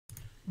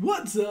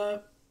What's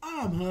up?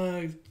 I'm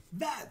HUGZ.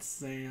 That's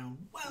Sam.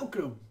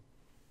 Welcome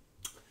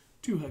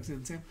to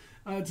HugSam.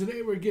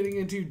 Today we're getting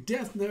into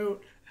Death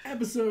Note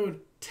episode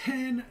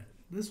 10.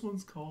 This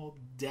one's called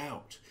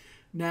Doubt.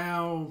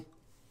 Now,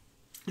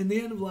 in the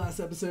end of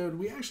last episode,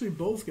 we actually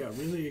both got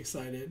really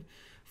excited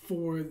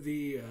for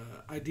the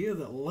idea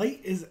that Light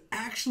is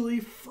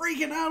actually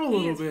freaking out a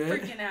little bit.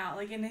 He's freaking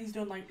out, and he's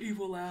doing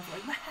evil laugh,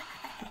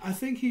 I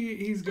think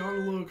he's gone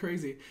a little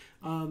crazy,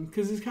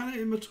 because he's kind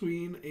of in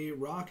between a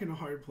rock and a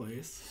hard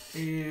place,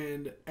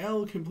 and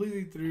L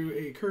completely threw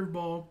a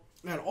curveball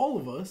at all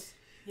of us.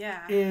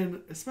 Yeah.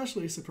 And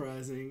especially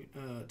surprising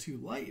to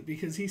Light,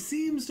 because he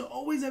seems to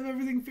always have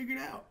everything figured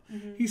out.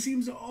 Mm-hmm. He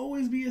seems to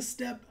always be a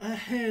step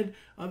ahead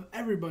of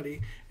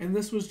everybody, and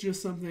this was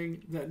just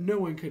something that no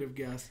one could have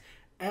guessed.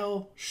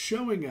 L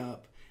showing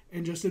up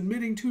and just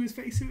admitting to his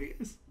face who he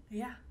is.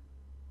 Yeah.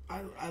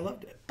 I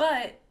loved it.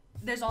 But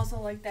there's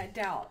also that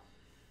doubt.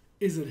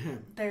 Is it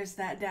him? There's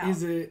that doubt.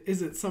 Is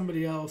it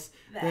somebody else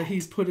that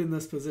he's put in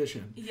this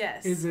position?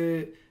 Yes. Is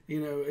it,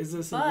 is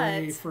this a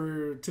way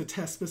to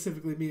test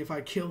specifically me? If I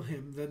kill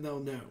him, then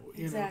they'll know.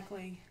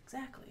 Exactly.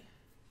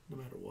 No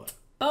matter what.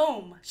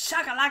 Boom.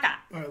 Shakalaka.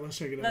 All right, let's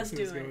check it out. Let's See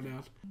do what's it. going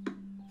down.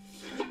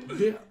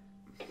 Yeah.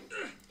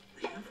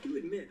 I have to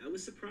admit, I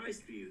was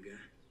surprised for you, guy.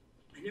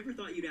 I never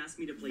thought you'd ask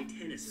me to play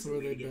tennis as a So are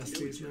way they to get to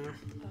know each besties other.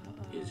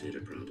 now? Is it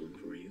a problem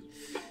for you?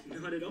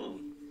 Not at all.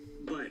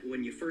 But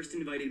when you first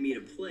invited me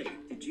to play,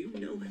 did you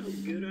know how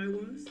good I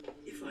was?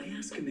 If I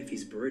ask him if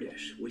he's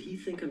British, would he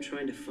think I'm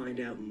trying to find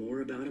out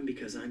more about him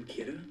because I'm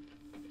Kira?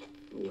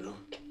 Oh well,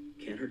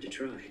 can't hurt to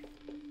try.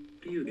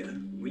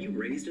 Ryuga, were you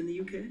raised in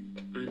the UK?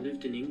 I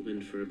lived in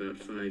England for about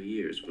 5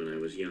 years when I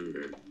was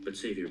younger, but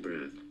save your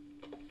breath.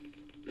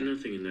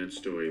 Nothing in that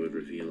story would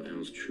reveal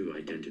Elle's true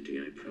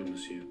identity, I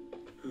promise you.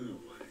 Oh,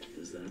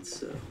 is that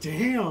so?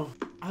 Damn.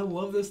 I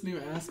love this new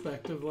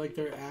aspect of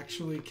they're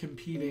actually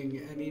competing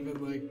and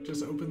even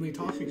just openly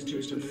talking to each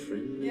Just a other.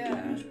 friendly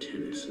game of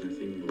tennis,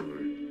 nothing more.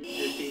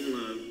 Fifteen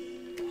love.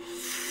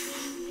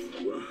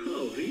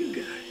 Whoa,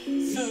 Ryuga.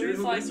 You So sure he's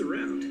don't mess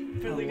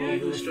around. Really I love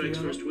good. Who this, strikes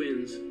yeah. first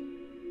wins.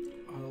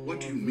 What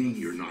do you mean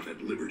you're not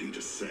at liberty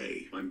to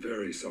say? I'm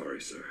very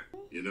sorry, sir.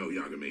 You know,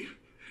 Yagami,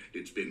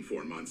 it's been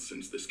 4 months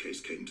since this case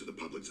came to the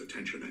public's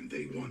attention, and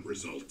they want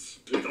results.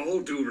 With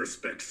all due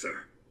respect,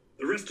 sir,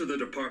 the rest of the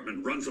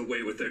department runs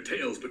away with their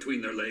tails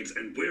between their legs,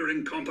 and we're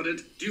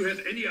incompetent. Do you have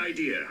any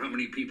idea how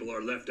many people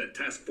are left at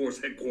task force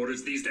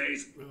headquarters these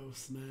days? Oh,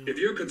 snap. If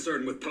you're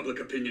concerned with public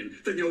opinion,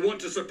 then you'll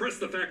want to suppress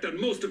the fact that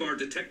most of our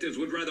detectives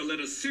would rather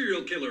let a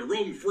serial killer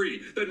roam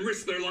free than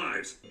risk their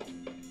lives.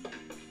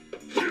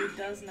 He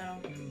does know.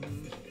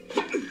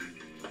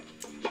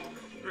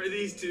 Are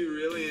these two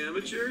really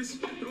amateurs?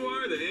 Who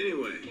are they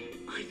anyway?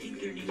 I think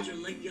their names are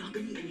Light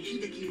Yagami and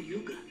Hideki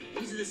Ryuga.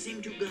 These are the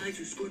same two guys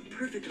who scored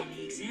perfect on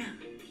the exam.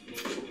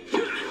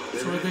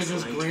 So are they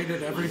just great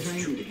at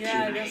everything?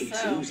 Yeah, I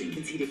guess so.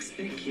 Since he'd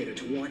expect Kira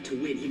to want to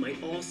win, he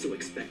might also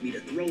expect me to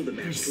throw the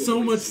match. There's to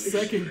so a much fish.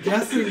 second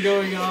guessing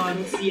going I on.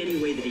 don't see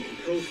any way that he can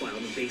profile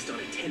me based on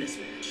a tennis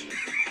match.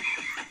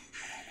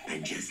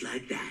 And just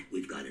like that,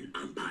 we've got an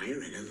umpire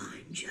and a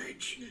line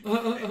judge.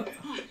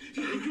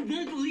 You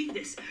won't believe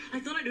this. I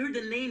thought I'd heard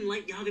the name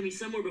Light Yagami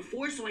somewhere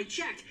before, so I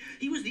checked.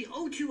 He was the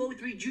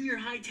 0203 junior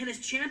high tennis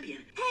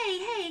champion.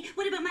 Hey,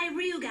 what about my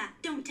Ryuga?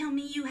 Don't tell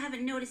me you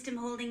haven't noticed him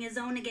holding his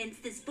own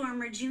against this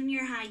former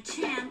junior high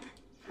champ.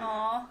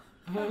 Aw.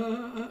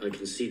 I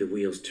can see the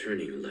wheels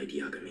turning, Light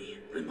Yagami.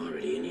 I'm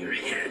already in your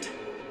head.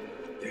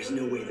 There's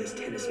no way this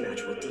tennis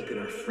match will deepen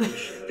our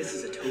friendship. This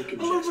is a token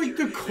I love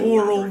gesture. the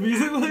choral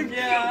music.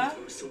 Yeah.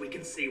 So we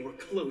can say we're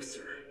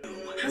closer.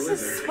 This However,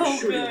 is I'm so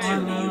sure you'll good.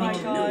 tell me Oh you my need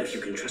to know if gosh.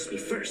 you can trust me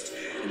first.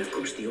 And of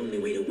course, the only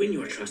way to win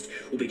your trust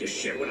will be to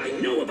share what I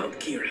know about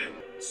Kira.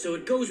 So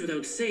it goes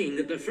without saying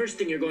that the first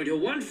thing you're going to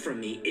want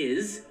from me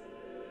is...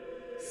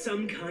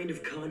 some kind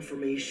of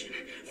confirmation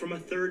from a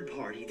third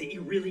party that you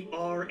really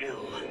are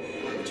L.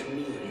 Which Like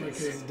means...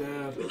 his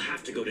dad. We'll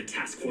have to go to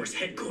task force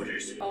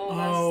headquarters.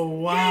 Oh,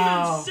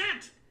 wow.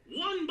 Set!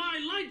 Won by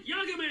Light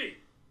Yagami!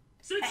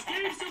 6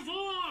 games to 4!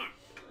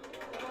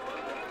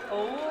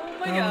 Oh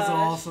my That gosh. was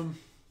awesome.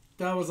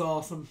 That was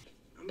awesome.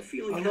 I'm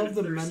feeling I kinda love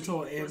the thirsty.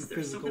 mental and Plus,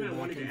 there's physical something I back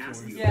wanted to and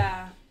ask forth. you.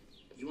 Yeah.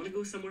 You want to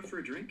go somewhere for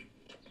a drink?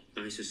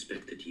 I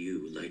suspect that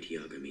you, Light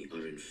Yagami,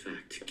 are in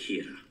fact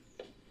Kira.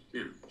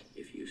 Now,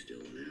 if you still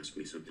want to ask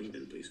me something,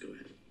 then please go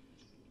ahead.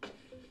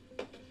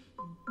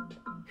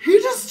 He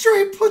just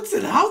straight puts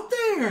it out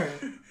there.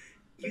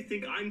 You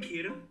think I'm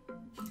Kira?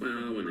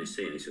 Well, when I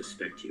say I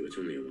suspect you, it's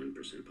only a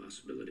 1%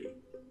 possibility.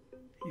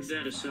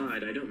 That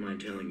aside, I don't mind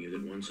telling you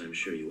that once I'm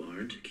sure you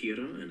aren't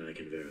Kira, and I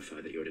can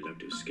verify that your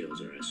deductive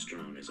skills are as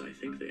strong as I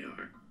think they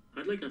are,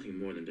 I'd like nothing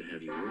more than to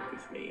have you work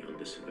with me on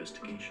this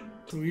investigation.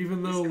 So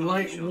even though This coffee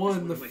Light shop is won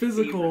one the of my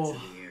physical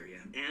favorites in the area.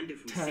 And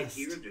if we test,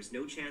 sit here, there's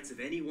no chance of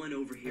anyone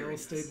overhearing L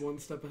us. stayed one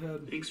step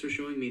ahead. Thanks for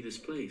showing me this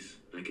place.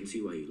 I can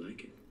see why you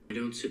like it. I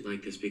don't sit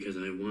like this because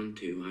I want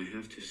to. I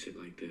have to sit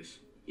like this.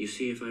 You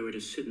see, if I were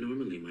to sit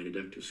normally, my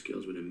deductive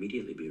skills would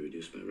immediately be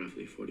reduced by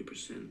roughly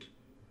 40%.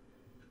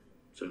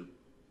 So,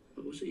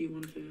 What was it you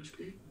wanted to ask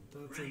me?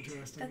 That's Right.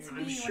 interesting. That's yeah.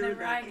 I'm me sure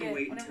whenever I that can get-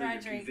 wait whenever until I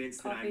you're drink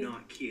convinced that coffee. I'm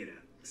not Kira.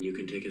 You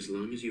can take as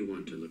long as you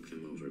want to look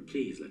them over.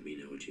 Please let me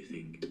know what you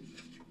think.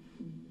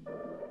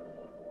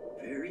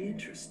 Very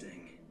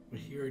interesting. But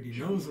he already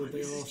knows what they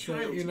This is all say,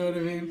 child's you know what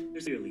I mean?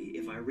 Clearly,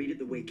 if I read it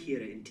the way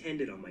Kira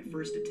intended on my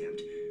first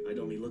attempt, I'd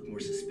only look more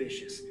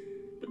suspicious.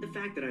 But the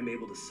fact that I'm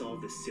able to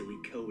solve this silly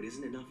code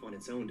isn't enough on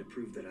its own to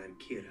prove that I'm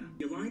Kira.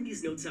 You line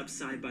these notes up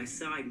side by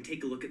side and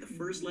take a look at the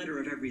first letter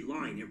of every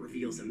line, it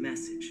reveals a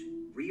message.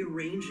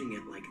 Rearranging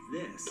it like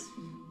this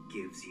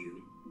gives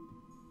you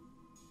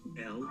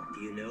L,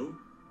 do you know?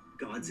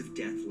 Gods of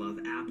death love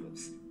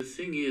apples. The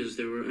thing is,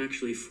 there were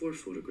actually 4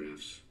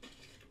 photographs.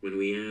 When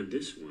we add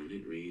this one,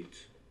 it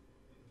reads,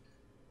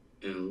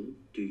 L,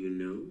 do you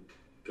know?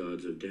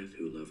 Gods of death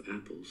who love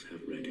apples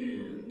have red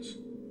hands.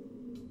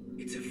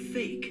 It's a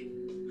fake.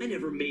 I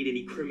never made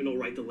any criminal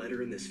write the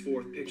letter in this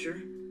 4th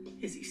picture.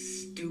 Is he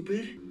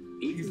stupid?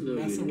 Even He's though you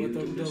messing knew with the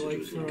them to, message like,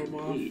 was throw 'em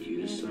off. incomplete,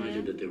 you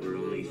decided that there were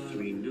only that.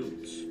 3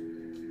 notes.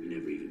 You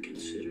never even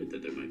considered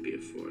that there might be a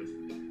 4th.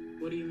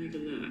 What do you make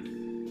of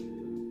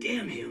that?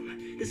 Damn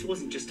him. This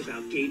wasn't just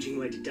about gauging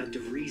my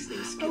deductive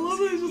reasoning skills. I love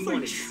that he's just He like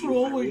wanted to see what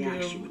my trolling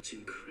reaction him. What's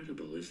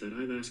incredible is that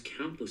I've asked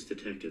countless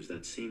detectives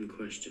that same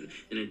question,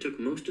 and it took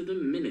most of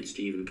them minutes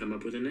to even come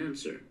up with an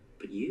answer.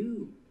 But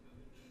you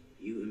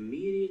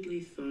immediately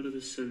thought of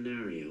a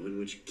scenario in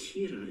which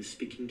Kira is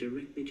speaking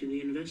directly to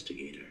the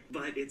investigator.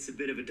 But it's a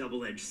bit of a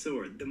double-edged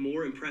sword. The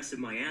more impressive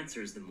my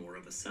answers, the more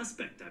of a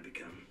suspect I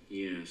become.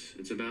 Yes,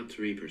 it's about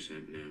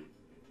 3% now.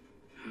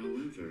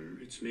 However,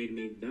 it's made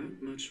me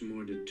that much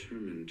more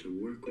determined to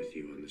work with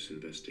you on this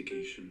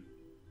investigation.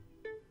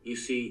 You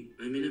see,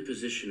 I'm in a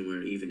position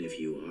where even if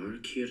you are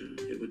Kira,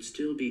 it would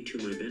still be to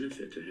my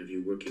benefit to have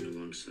you working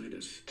alongside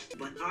us.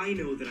 But I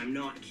know that I'm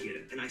not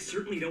Kira, and I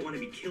certainly don't want to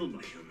be killed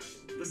by him.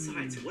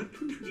 Besides, what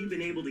proof have you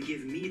been able to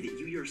give me that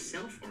you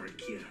yourself aren't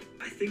Kira?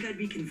 I think I'd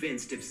be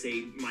convinced if,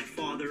 say, my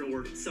father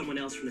or someone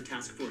else from the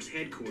task force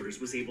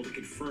headquarters was able to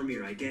confirm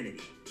your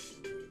identity.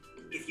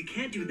 If you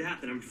can't do that,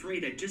 then I'm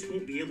afraid I just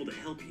won't be able to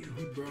help you.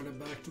 He brought it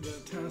back to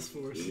that task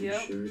force. You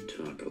Yep. sure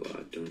talk a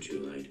lot, don't you,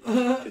 Light?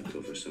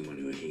 Typical for someone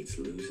who hates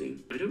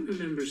losing. I don't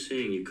remember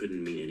saying you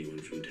couldn't meet anyone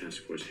from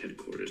task force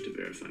headquarters to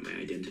verify my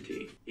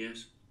identity.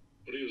 Yes?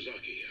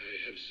 Ryuzaki,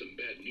 I have some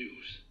bad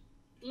news.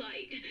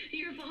 Light,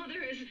 your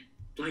father is...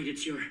 Light,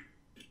 it's your...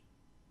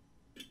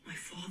 My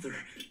father,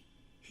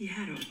 he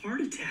had a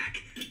heart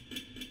attack.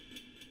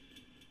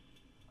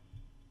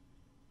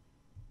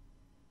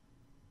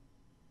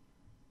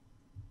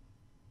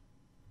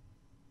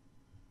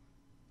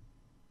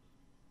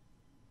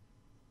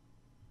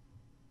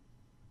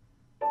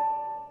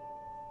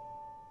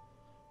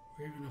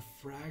 Or even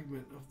a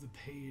fragment of the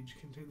page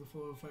contained the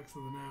full effects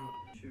of the note.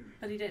 Sure.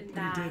 But he didn't But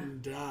die. he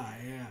didn't die,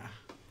 yeah.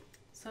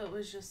 So it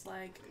was just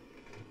like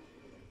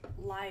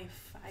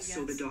life, I guess.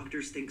 So the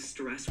doctors think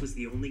stress was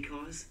the only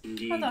cause?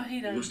 Indeed. I thought he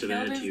You done must have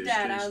killed added to his your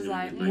dad. stress I was knowing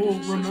like, that Light Well,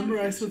 is remember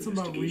I suspect said in something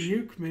about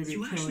investigation. Ryuk maybe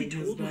You actually killing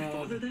his told my dad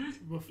father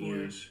that? before.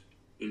 Yes.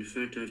 In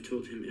fact, I've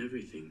told him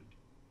everything.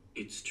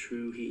 It's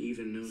true, he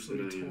even knows So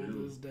he that I told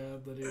am his ill.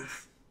 dad that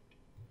he's...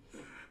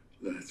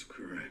 That's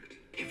correct.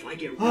 If I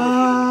get rid of him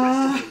and the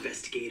rest of the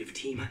investigative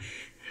team,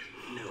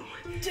 no.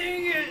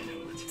 Dang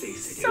it! Let's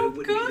face it, So it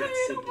wouldn't good! be that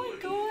simple. Oh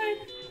my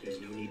god!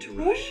 There's no need to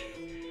rush.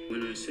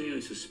 When I say I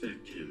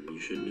suspect him, you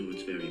should know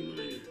it's very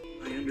minor.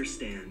 I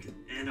understand,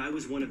 and I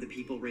was one of the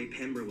people Ray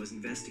Pember was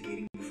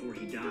investigating before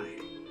he died.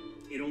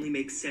 It only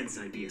makes sense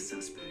I'd be a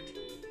suspect.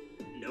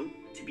 Nope,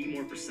 to be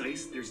more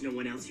precise, there's no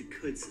one else you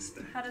could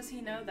suspect. How does he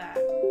know that?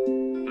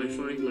 I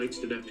find Light's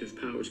deductive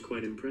powers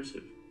quite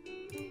impressive.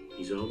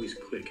 He's always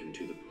quick and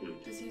to the point.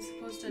 Is he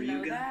supposed to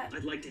know Ryuga, that?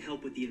 I'd like to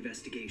help with the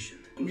investigation.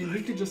 I mean,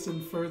 he could just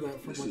infer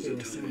that from This what is they a were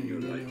time saying, in your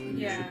you know, life when and-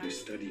 you Yeah. should be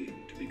studying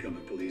to become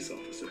a police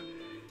officer.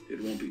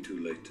 It won't be too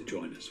late to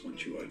join us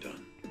once you are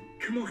done.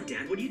 Come on,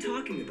 Dad, what are you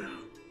talking about?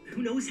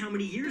 Who knows how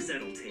many years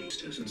that'll take?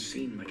 This doesn't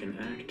seem like an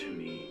act to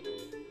me.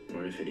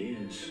 Or if it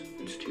is,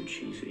 it's too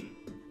cheesy.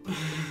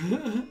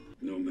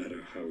 No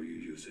matter how you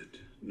use it,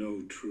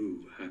 no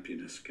true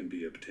happiness can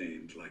be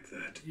obtained like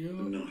that. Yeah.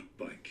 Not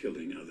by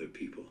killing other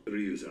people.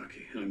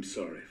 Ryuzaki, I'm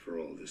sorry for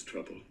all this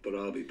trouble, but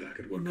I'll be back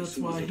at work And as that's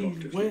soon as why the he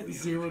doctors let went me out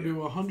of 0 here. to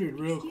 100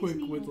 real Excuse quick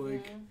me. with,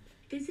 like,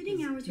 Visiting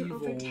his hours were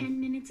over evil-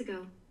 10 minutes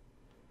ago.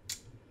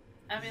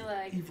 I'd be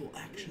like, evil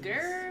actions.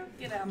 girl,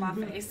 get out of my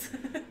face.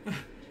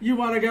 You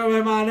want to go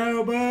in my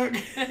notebook?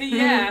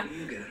 Yeah.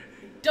 Ryuga,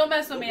 Don't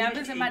mess with what me. would I it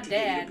visit take my to get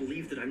you dad. to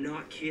believe that I'm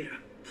not Kira?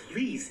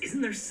 Please,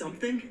 isn't there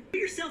something? Put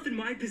yourself in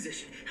my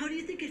position. How do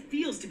you think it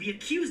feels to be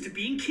accused of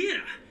being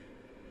Kira?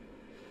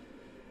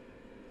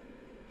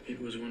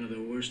 It was one of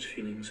the worst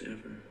feelings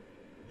ever.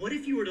 What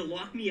if you were to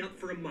lock me up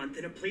for a month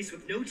in a place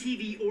with no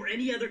TV or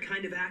any other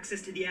kind of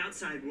access to the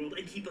outside world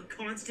and keep a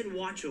constant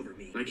watch over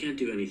me? I can't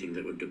do anything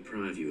that would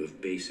deprive you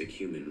of basic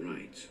human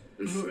rights.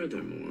 And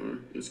furthermore,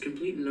 it's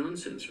complete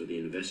nonsense for the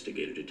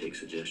investigator to take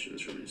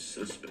suggestions from his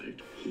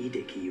suspect.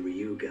 Hideki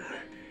Ryuga.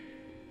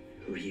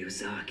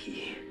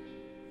 Ryuzaki.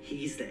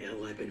 He's the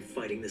L I've been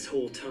fighting this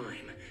whole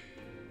time.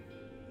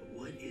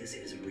 What is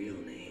his real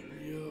name?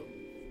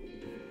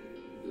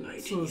 Yep.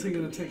 Light So is he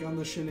going to take on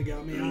the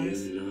Shinigami Are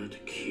eyes? you not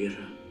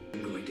Kira?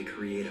 I'm going to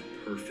create a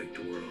perfect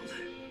world.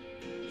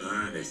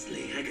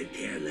 Honestly, I could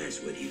care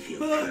less whether you feel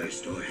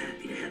cursed or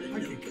happy to have a I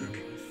could care notebook.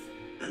 less.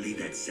 I'll leave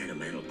that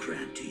sentimental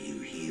crap to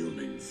you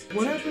humans.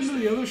 What happened to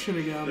the other But I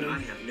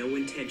Shinigami? have no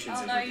intentions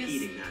Oh of no, he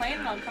repeating was that.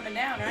 planning on coming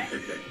down, right?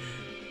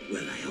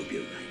 Well, I hope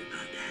you're right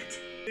about that.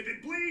 If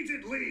it bleeds,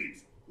 it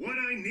leads. What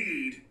I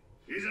need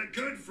is a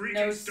good freaking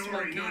No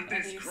story, smoking. not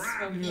this He's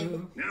crap.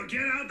 smoking. Now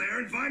get out there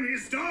and find me a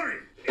story.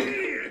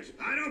 Idiot!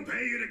 I don't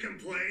pay you to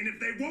complain. If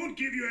they won't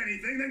give you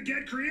anything, then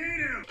get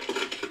creative.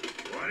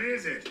 What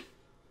is it?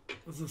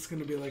 Is this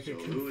going to be like a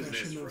So who is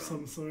confession this of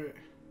from? some sort?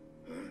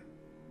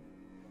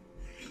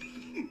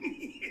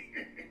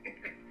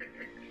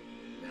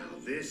 Now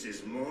this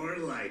is more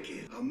like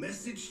it. A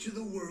message to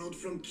the world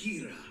from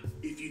Kira.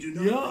 If you do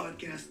not Yup.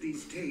 broadcast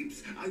these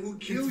tapes, I will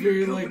kill It's your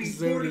very like company's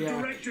board of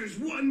Zodiac. directors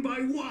one by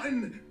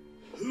one.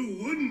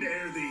 Who wouldn't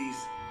air these?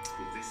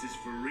 If this is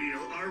for real,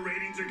 our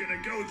ratings are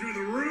gonna go through the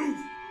roof.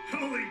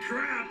 Holy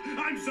crap!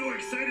 I'm so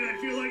excited I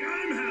feel like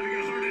I'm having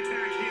a heart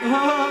attack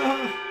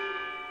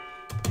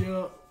here.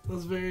 Yep.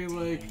 That's very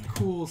like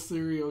cool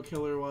serial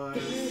killer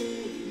wise.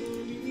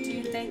 Do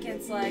you think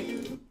it's like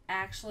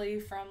actually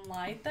from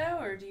Light though,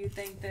 or do you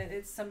think that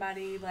it's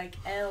somebody like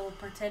L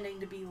pretending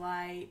to be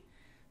Light,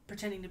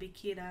 pretending to be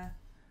Kira,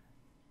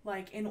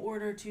 like in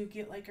order to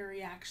get like a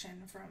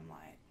reaction from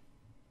Light?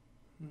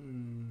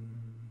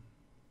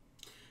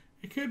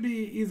 It could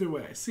be either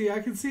way. See,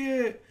 I can see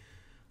it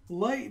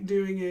Light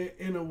doing it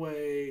in a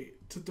way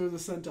to throw the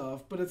scent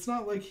off, but it's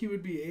not like he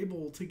would be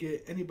able to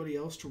get anybody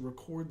else to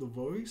record the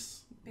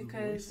voice.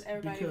 Because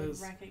everybody would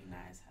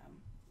recognize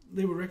him.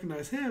 They would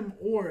recognize him,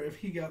 or if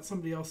he got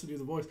somebody else to do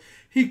the voice,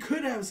 he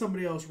could have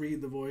somebody else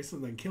read the voice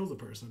and then kill the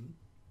person.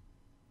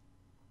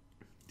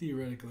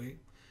 Theoretically,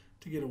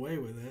 to get away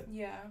with it.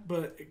 Yeah.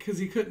 But because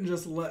he couldn't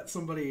just let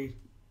somebody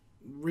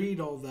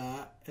read all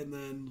that and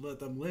then let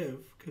them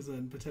live, because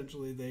then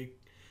potentially they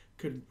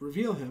could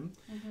reveal him.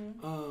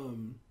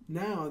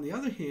 Now, on the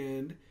other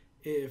hand,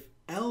 if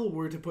L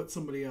were to put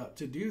somebody up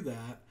to do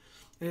that,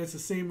 and it's the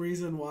same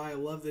reason why I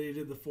love that he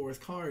did the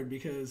fourth card,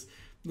 because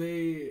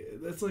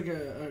that's like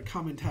a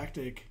common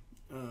tactic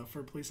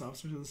for police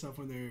officers and stuff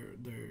when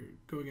they're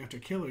going after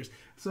killers,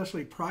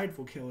 especially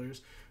prideful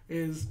killers,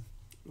 is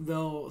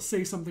they'll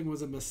say something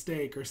was a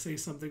mistake or say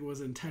something was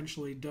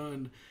intentionally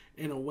done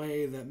in a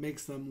way that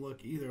makes them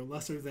look either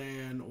lesser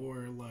than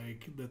or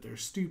like that they're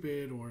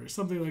stupid or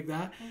something like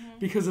that,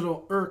 because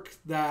it'll irk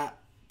that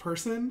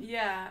person,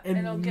 and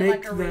it'll get make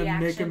like a them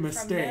make a reaction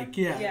mistake.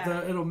 from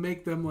them. It'll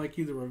make them like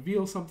either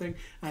reveal something.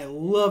 I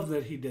love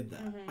that he did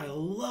that. I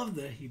love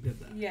that he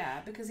did that.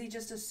 Yeah, because he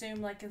just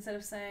assumed, like, instead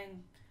of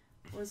saying,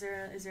 is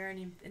there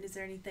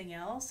anything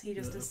else? He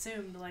just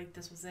assumed like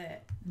this was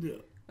it. Yeah.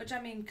 Which,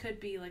 I mean, could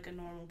be like a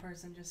normal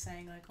person just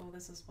saying like, oh,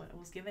 this is what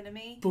was given to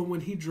me. But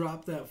when he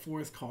dropped that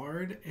fourth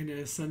card and it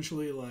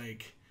essentially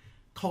like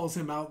calls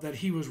him out that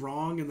he was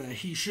wrong and that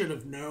he should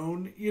have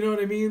known, you know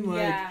what I mean?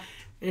 Like,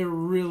 it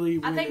really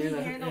went I think he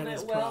in handled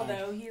his it well, pride.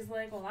 though. He's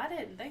like, well, I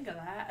didn't think of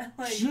that.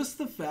 Like, just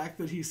the fact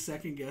that he's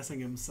second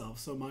guessing himself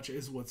so much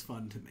is what's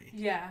fun to me.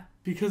 Yeah.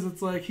 Because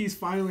it's like he's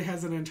finally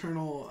has an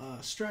internal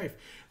strife.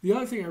 The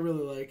other thing I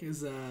really like is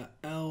that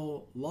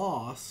L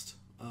lost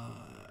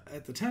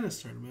at the tennis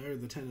tournament or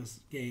the tennis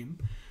game,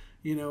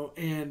 you know,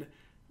 and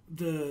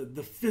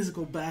the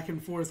physical back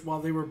and forth while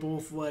they were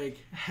both like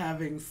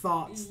having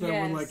thoughts that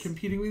were like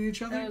competing with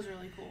each other. That was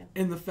really cool.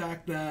 And the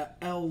fact that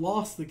L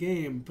lost the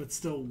game but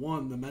still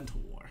won the mental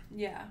war.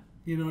 Yeah.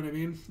 You know what I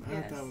mean? I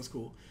thought that was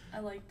cool. I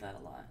liked that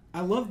a lot. I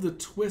love the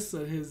twist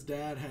that his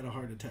dad had a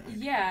heart attack.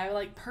 Yeah,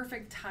 like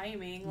perfect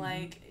timing.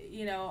 Like,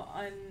 you know,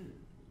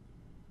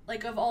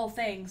 like of all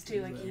things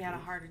too. Like he had a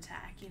heart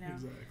attack. You know,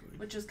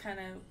 which is kind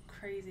of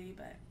crazy,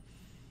 but.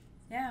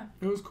 Yeah.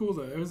 It was cool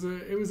though. It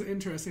was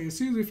interesting. As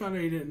soon as we found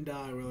out he didn't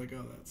die, we're like,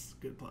 oh, that's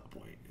a good plot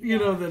point. You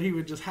know, that he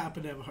would just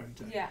happen to have a heart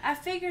attack. Yeah, I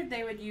figured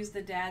they would use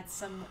the dad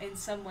in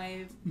some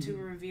way to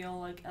reveal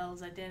like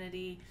Elle's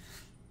identity,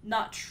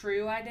 not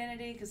true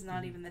identity, because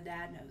not even the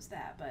dad knows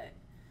that.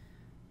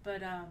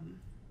 But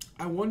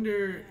I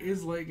wonder,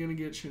 is Light gonna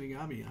get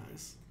Shinigami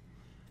eyes?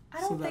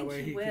 I don't think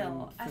he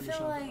will. I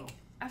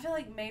feel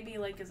like maybe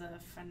like as a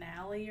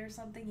finale or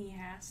something he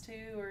has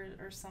to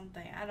or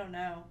something. I don't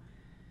know.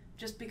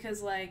 Just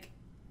because, like,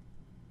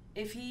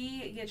 if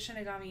he gets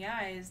Shinigami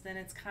eyes, then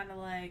it's kind of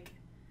like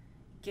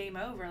game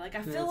over. Like,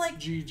 I feel like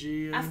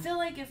GG. I feel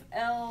like if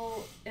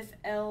L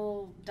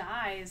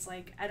dies,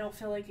 like, I don't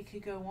feel like it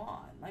could go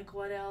on. Like,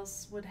 what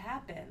else would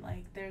happen?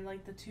 Like, they're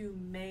like the two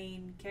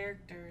main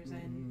characters,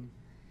 and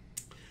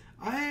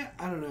I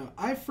don't know.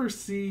 I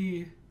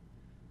foresee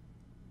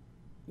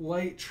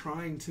Light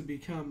trying to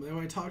become. And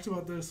I talked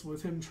about this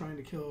with him trying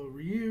to kill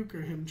Ryuk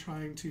or him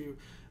trying to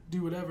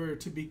do whatever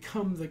to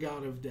become the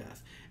god of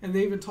death. And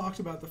they even talked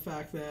about the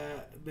fact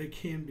that they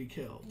can be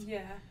killed.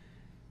 Yeah.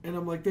 And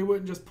I'm like, they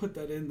wouldn't just put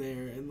that in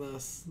there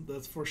unless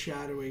that's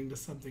foreshadowing to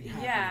something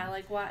happening. Yeah,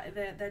 like why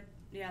that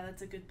yeah,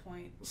 that's a good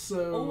point.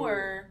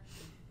 So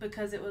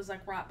because it was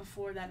like right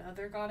before that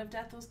other god of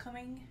death was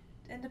coming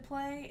into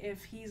play,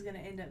 if he's going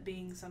to end up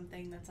being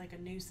something that's like a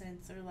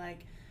nuisance or like,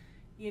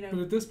 you know. But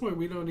at this point,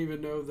 we don't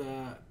even know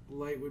that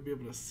Light would be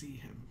able to see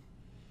him.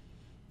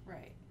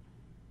 Right.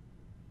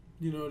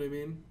 You know what I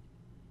mean?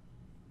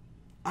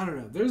 I don't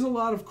know. There's a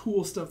lot of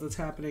cool stuff that's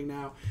happening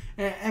now.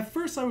 At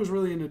first, I was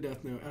really into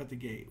Death Note at the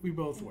gate. We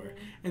both were.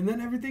 And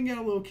then everything got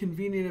a little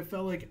convenient. It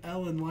felt like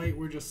L and Light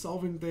were just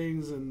solving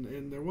things,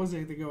 and there wasn't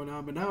anything going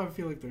on. But now I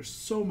feel like there's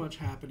so much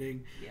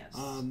happening.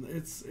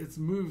 Yes. It's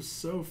moves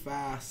so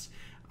fast.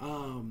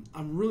 I'm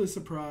really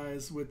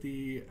surprised with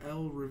the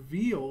L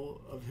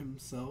reveal of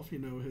himself, you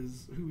know,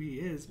 who he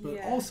is,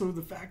 but also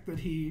the fact that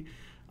he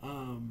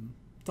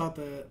thought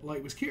that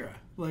Light was Kira.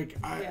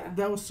 Like,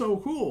 that was so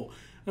cool.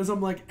 As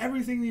I'm like,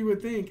 everything you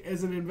would think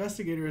as an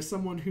investigator, as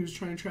someone who's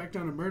trying to track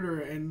down a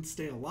murderer and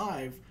stay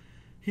alive,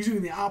 he's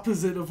doing the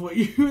opposite of what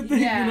you would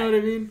think, you know what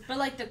I mean? But,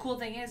 like, the cool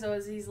thing is, though,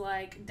 is he's,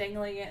 like,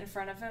 dangling it in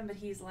front of him, but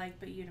he's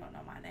like, but you don't know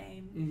my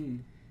name. Mm-hmm.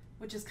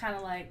 Which is kind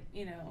of like,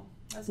 you know,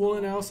 that's well, cool.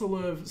 And I also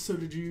love, so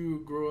did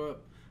you grow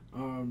up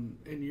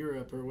in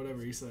Europe or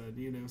whatever he said,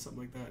 you know, something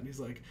like that. And he's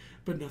like,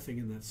 but nothing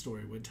in that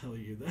story would tell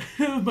you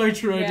that my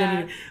true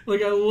identity.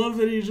 Like, I love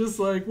that he's just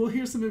like, well,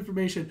 here's some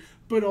information,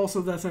 but also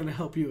that's not going to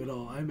help you at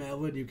all. I'm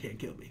Ellen, you can't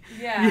kill me.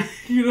 Yeah.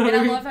 You know and what I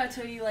I mean? love how,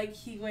 too, you, like,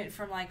 he went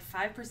from, like,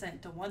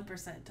 5% to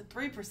 1% to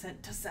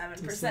 3% to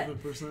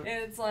 7%. And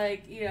it's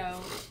like, you know,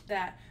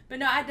 that. But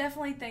no, I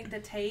definitely think the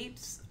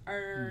tapes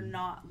are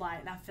not Light.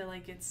 And I feel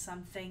like it's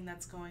something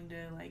that's going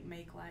to, like,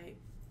 make Light,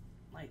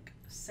 like,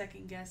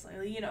 second guess,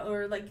 like, you know,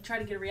 or like try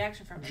to get a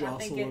reaction from it.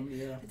 Jostle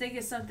I think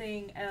it's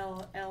something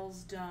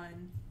L's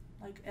done.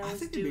 Like L's I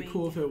think doing. it'd be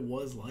cool if it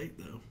was Light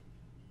though.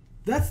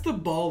 That's the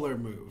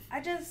baller move.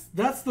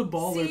 That's the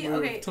baller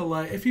move to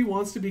like if he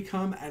wants to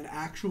become an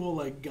actual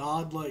like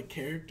godlike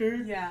character.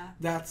 Yeah.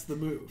 That's the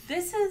move.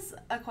 This is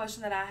a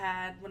question that I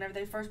had whenever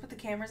they first put the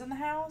cameras in the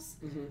house.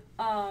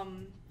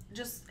 Mm-hmm.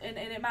 Just and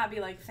it might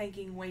be like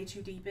thinking way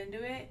too deep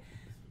into it,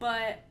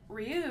 but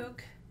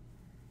Ryuk.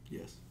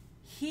 Yes.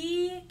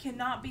 He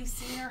cannot be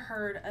seen or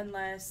heard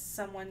unless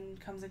someone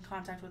comes in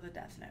contact with a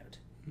death note.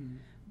 Mm-hmm.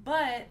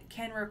 But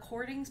can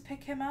recordings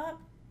pick him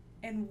up?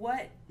 And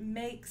what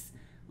makes,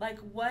 like,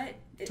 what...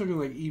 Talking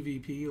like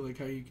EVP, like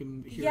how you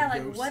can hear yeah,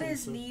 like, ghosts what and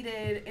is stuff.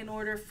 needed in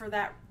order for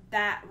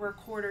that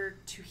recorder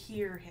to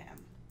hear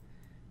him?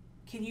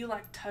 Can you,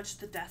 like, touch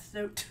the death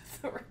note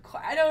to the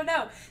recorder? I don't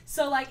know.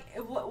 So, like,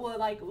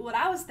 what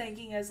I was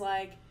thinking is,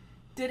 like,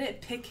 did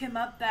it pick him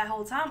up that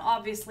whole time?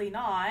 Obviously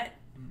not.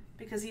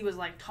 Because he was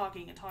like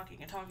talking and talking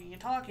and talking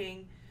and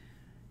talking,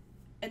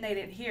 and they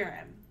didn't hear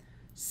him.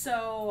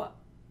 So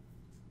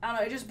I don't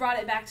know. It just brought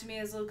it back to me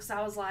as because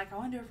I was like, I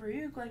wonder if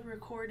Ryuk like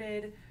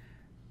recorded,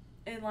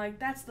 and like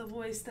that's the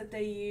voice that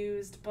they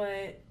used,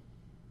 but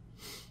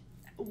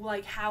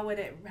like how would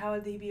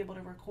he be able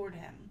to record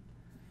him?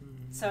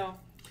 Mm-hmm. So,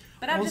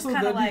 but I'm also, just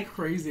kind of like that'd be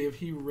crazy if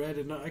he read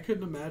a note. I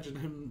couldn't imagine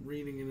him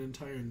reading an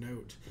entire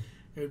note.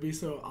 It would be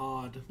so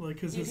odd, like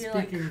because his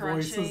speaking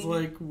voice is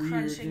like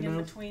weird, you know.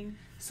 In between.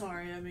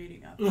 Sorry, I'm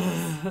eating up.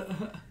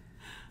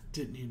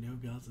 Didn't you know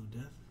gods of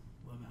death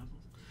love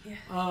apples?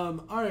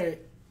 Yeah. All right.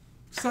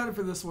 Excited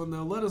for this one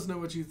though. Let us know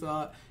what you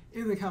thought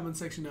in the comment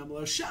section down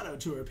below. Shout out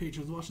to our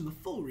patrons watching the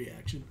full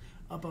reaction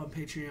up on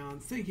Patreon.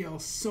 Thank you all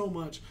so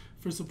much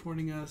for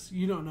supporting us.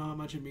 You don't know how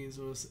much it means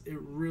to us. It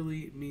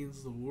really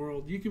means the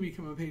world. You can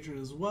become a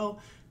patron as well.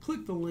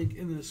 Click the link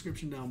in the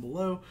description down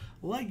below.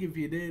 Like if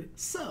you did.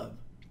 Sub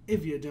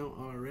if you don't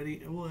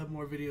already. And we'll have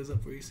more videos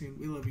up for you soon.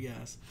 We love you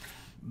guys.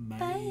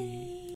 Bye.